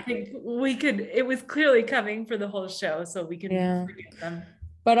yeah, I think it was clearly coming for the whole show, so we can forgive them.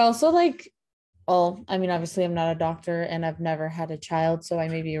 But also like, I mean, obviously I'm not a doctor and I've never had a child, so I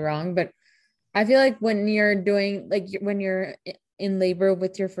may be wrong, but I feel like when you're doing, like when you're in labor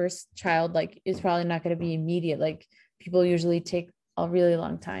with your first child, like it's probably not going to be immediate. Like people usually take a really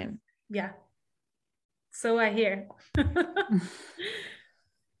long time. Yeah. So I hear.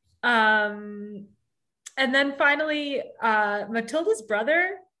 And then finally, Matilda's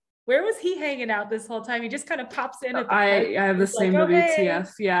brother, where was he hanging out this whole time? He just kind of pops in at the I have the same like, WTF.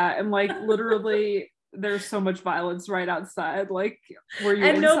 Hey. Yeah. And like literally there's so much violence right outside. Like, were you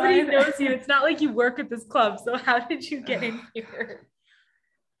and inside? Nobody knows you. It's not like you work at this club. So how did you get in here?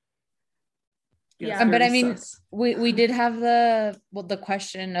 Yeah, but I mean, we did have the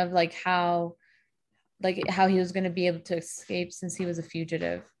question of like how he was going to be able to escape since he was a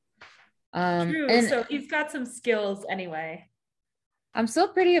fugitive. True. And so he's got some skills anyway. I'm still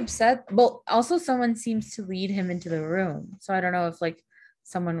pretty upset. Well, also someone seems to lead him into the room. So I don't know if like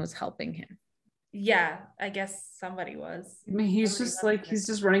someone was helping him. Yeah, I guess somebody was. I mean, he's just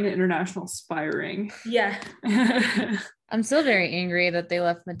running an international spy ring. Yeah. I'm still very angry that they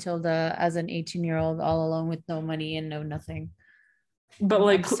left Matilda as an 18-year-old all alone with no money and no nothing. But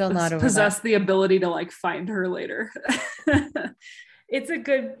like still not possess the ability to like find her later. It's a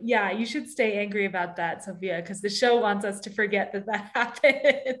good, you should stay angry about that, Sophia, because the show wants us to forget that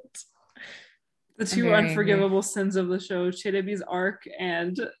happened. The two unforgivable sins of the show, Chidibi's arc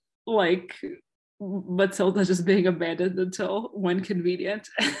and like Matilda just being abandoned until when convenient.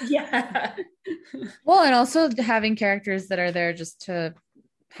 Yeah. Well, and also having characters that are there just to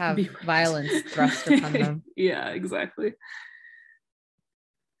have violence thrust upon them. Yeah, exactly.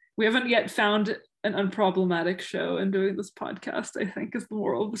 We haven't yet found an unproblematic show, and doing this podcast, I think, is the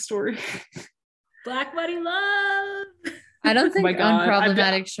moral of the story. Black Money Love. I don't think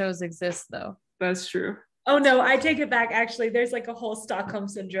unproblematic shows exist, though. That's true. Oh no, I take it back. Actually, there's like a whole Stockholm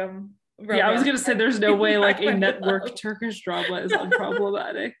syndrome. Yeah, I was gonna say there's no way like a network Turkish drama is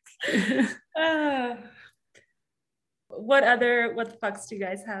unproblematic. What other what the fucks do you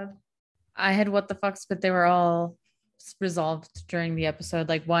guys have? I had what the fucks, but they were all resolved during the episode.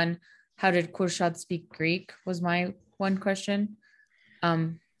 Like one, how did Kurshad speak Greek was my one question.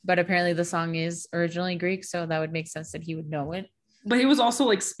 But apparently the song is originally Greek, so that would make sense that he would know it. But he was also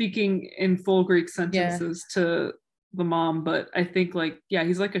like speaking in full Greek sentences to the mom. But I think like,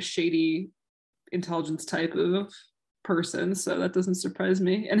 he's like a shady intelligence type of person, so that doesn't surprise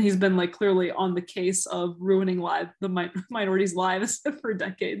me. And he's been like clearly on the case of ruining the minorities' lives for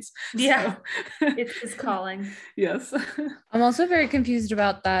decades. Yeah, so. It's his calling. Yes. I'm also very confused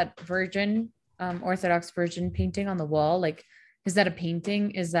about that Orthodox Virgin painting on the wall. Like, is that a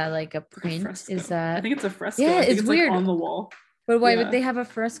painting? Is that like a print? Is that? I think it's a fresco. Yeah, it's weird. Like on the wall. But why would they have a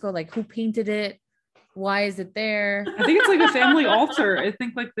fresco? Like, who painted it? Why is it there? I think it's like a family altar. I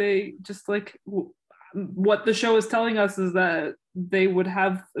think like they just like what the show is telling us is that they would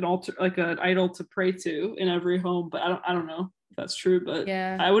have an altar, like an idol to pray to in every home. But I don't know if that's true, but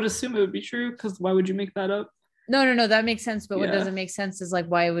I would assume it would be true, because why would you make that up? No, that makes sense. But what doesn't make sense is like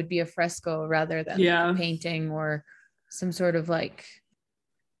why it would be a fresco rather than like a painting or some sort of like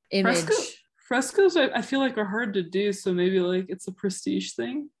image. Frescoes I feel like are hard to do, so maybe like it's a prestige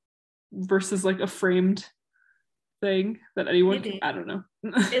thing versus like a framed thing that anyone can, I don't know.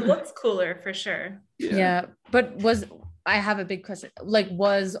 It looks cooler for sure. Yeah, but I have a big question. Like,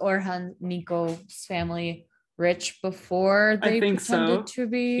 was Orhan Niko's family rich before they pretended to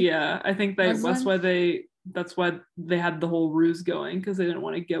be? Yeah, I think that's why they had the whole ruse going, because they didn't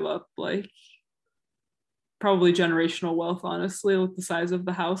want to give up like probably generational wealth, honestly, with the size of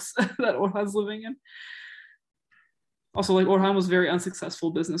the house that Orhan's living in. Also, like Orhan was very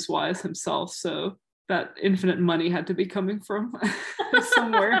unsuccessful business-wise himself, so that infinite money had to be coming from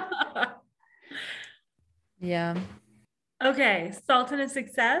somewhere. Yeah. Okay, Sultan of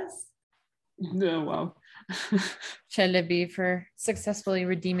Success. Oh, wow. Chelebi for successfully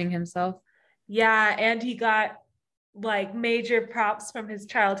redeeming himself. Yeah, and he got like major props from his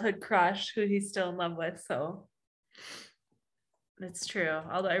childhood crush, who he's still in love with, so it's true.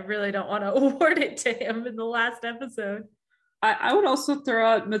 Although I really don't want to award it to him in the last episode. I would also throw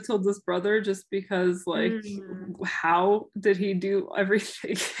out Matilda's brother just because, like, how did he do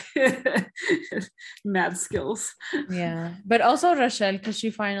everything? Mad skills. Yeah, but also Rochelle, because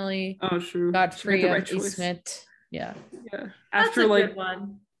she finally got free of choice. Smith. Yeah. After That's a like good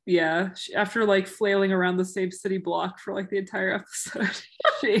one. Yeah, after like flailing around the same city block for like the entire episode,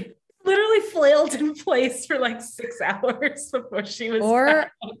 she literally flailed in place for like 6 hours before she was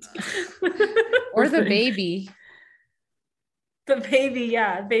or the thing. baby. The baby,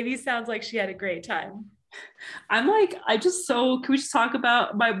 yeah. Baby sounds like she had a great time. I'm like, can we just talk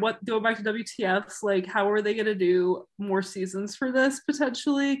about going back to WTFs? Like, how are they gonna do more seasons for this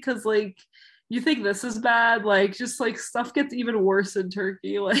potentially? Because like, you think this is bad? Like, just like stuff gets even worse in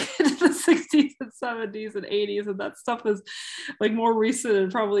Turkey, like in the 60s and 70s and 80s, and that stuff is like more recent and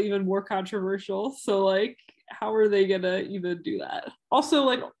probably even more controversial. So like, how are they gonna even do that? Also,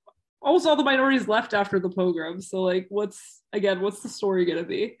 like, almost all the minorities left after the pogrom. So like, what's the story gonna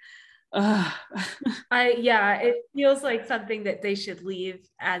be? It feels like something that they should leave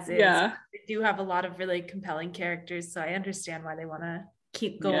as is. Yeah. They do have a lot of really compelling characters, so I understand why they want to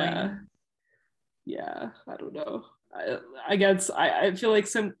keep going. Yeah, I don't know. I guess I feel like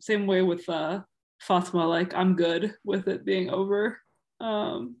same way with Fatma. Like, I'm good with it being over,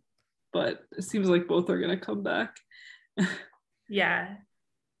 but it seems like both are gonna come back. Yeah,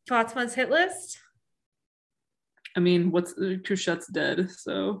 Fatma's hit list. I mean, Kushet's dead,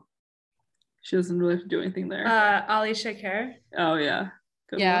 so she doesn't really have to do anything there. Ali Shaker. Oh yeah.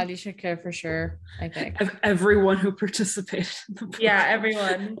 Ali Shaker for sure, I think. Everyone who participated in the book. Yeah,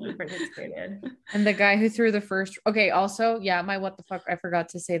 everyone who participated. And the guy who threw the first. Okay, also, my what the fuck, I forgot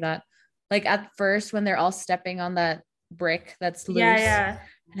to say that. Like at first when they're all stepping on that brick that's loose. Yeah.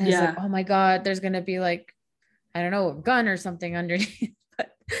 And I was like, oh my God, there's gonna be like, I don't know, a gun or something underneath. But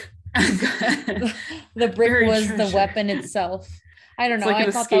the brick was the weapon itself. I don't know. It's like an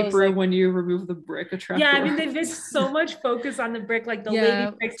escape room when you remove the brick. I mean, they've made so much focus on the brick. Like the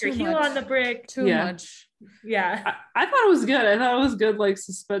lady breaks her heel on the brick. Too much. Yeah. I thought it was good. I thought it was good, like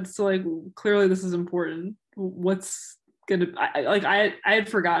suspense to like, clearly this is important. What's gonna I had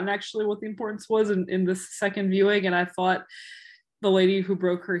forgotten actually what the importance was in this second viewing, and I thought the lady who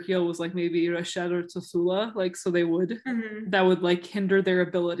broke her heel was like maybe Rashad or Tasula, like, so they would that would like hinder their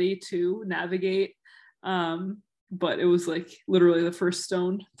ability to navigate. But it was like literally the first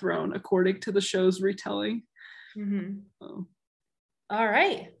stone thrown according to the show's retelling. All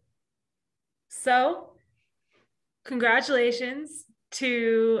right. So congratulations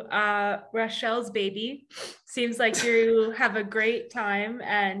to Rochelle's baby. Seems like you have a great time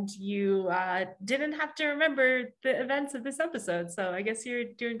and you didn't have to remember the events of this episode. So I guess you're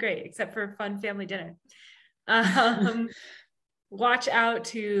doing great, except for a fun family dinner. Watch out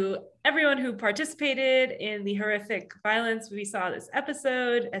to everyone who participated in the horrific violence we saw this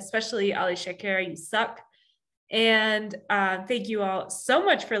episode, especially Ali Shaker, you suck. And thank you all so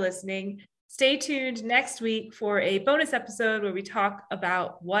much for listening. Stay tuned next week for a bonus episode where we talk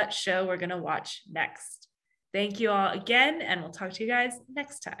about what show we're going to watch next. Thank you all again, and we'll talk to you guys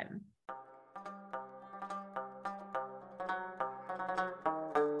next time.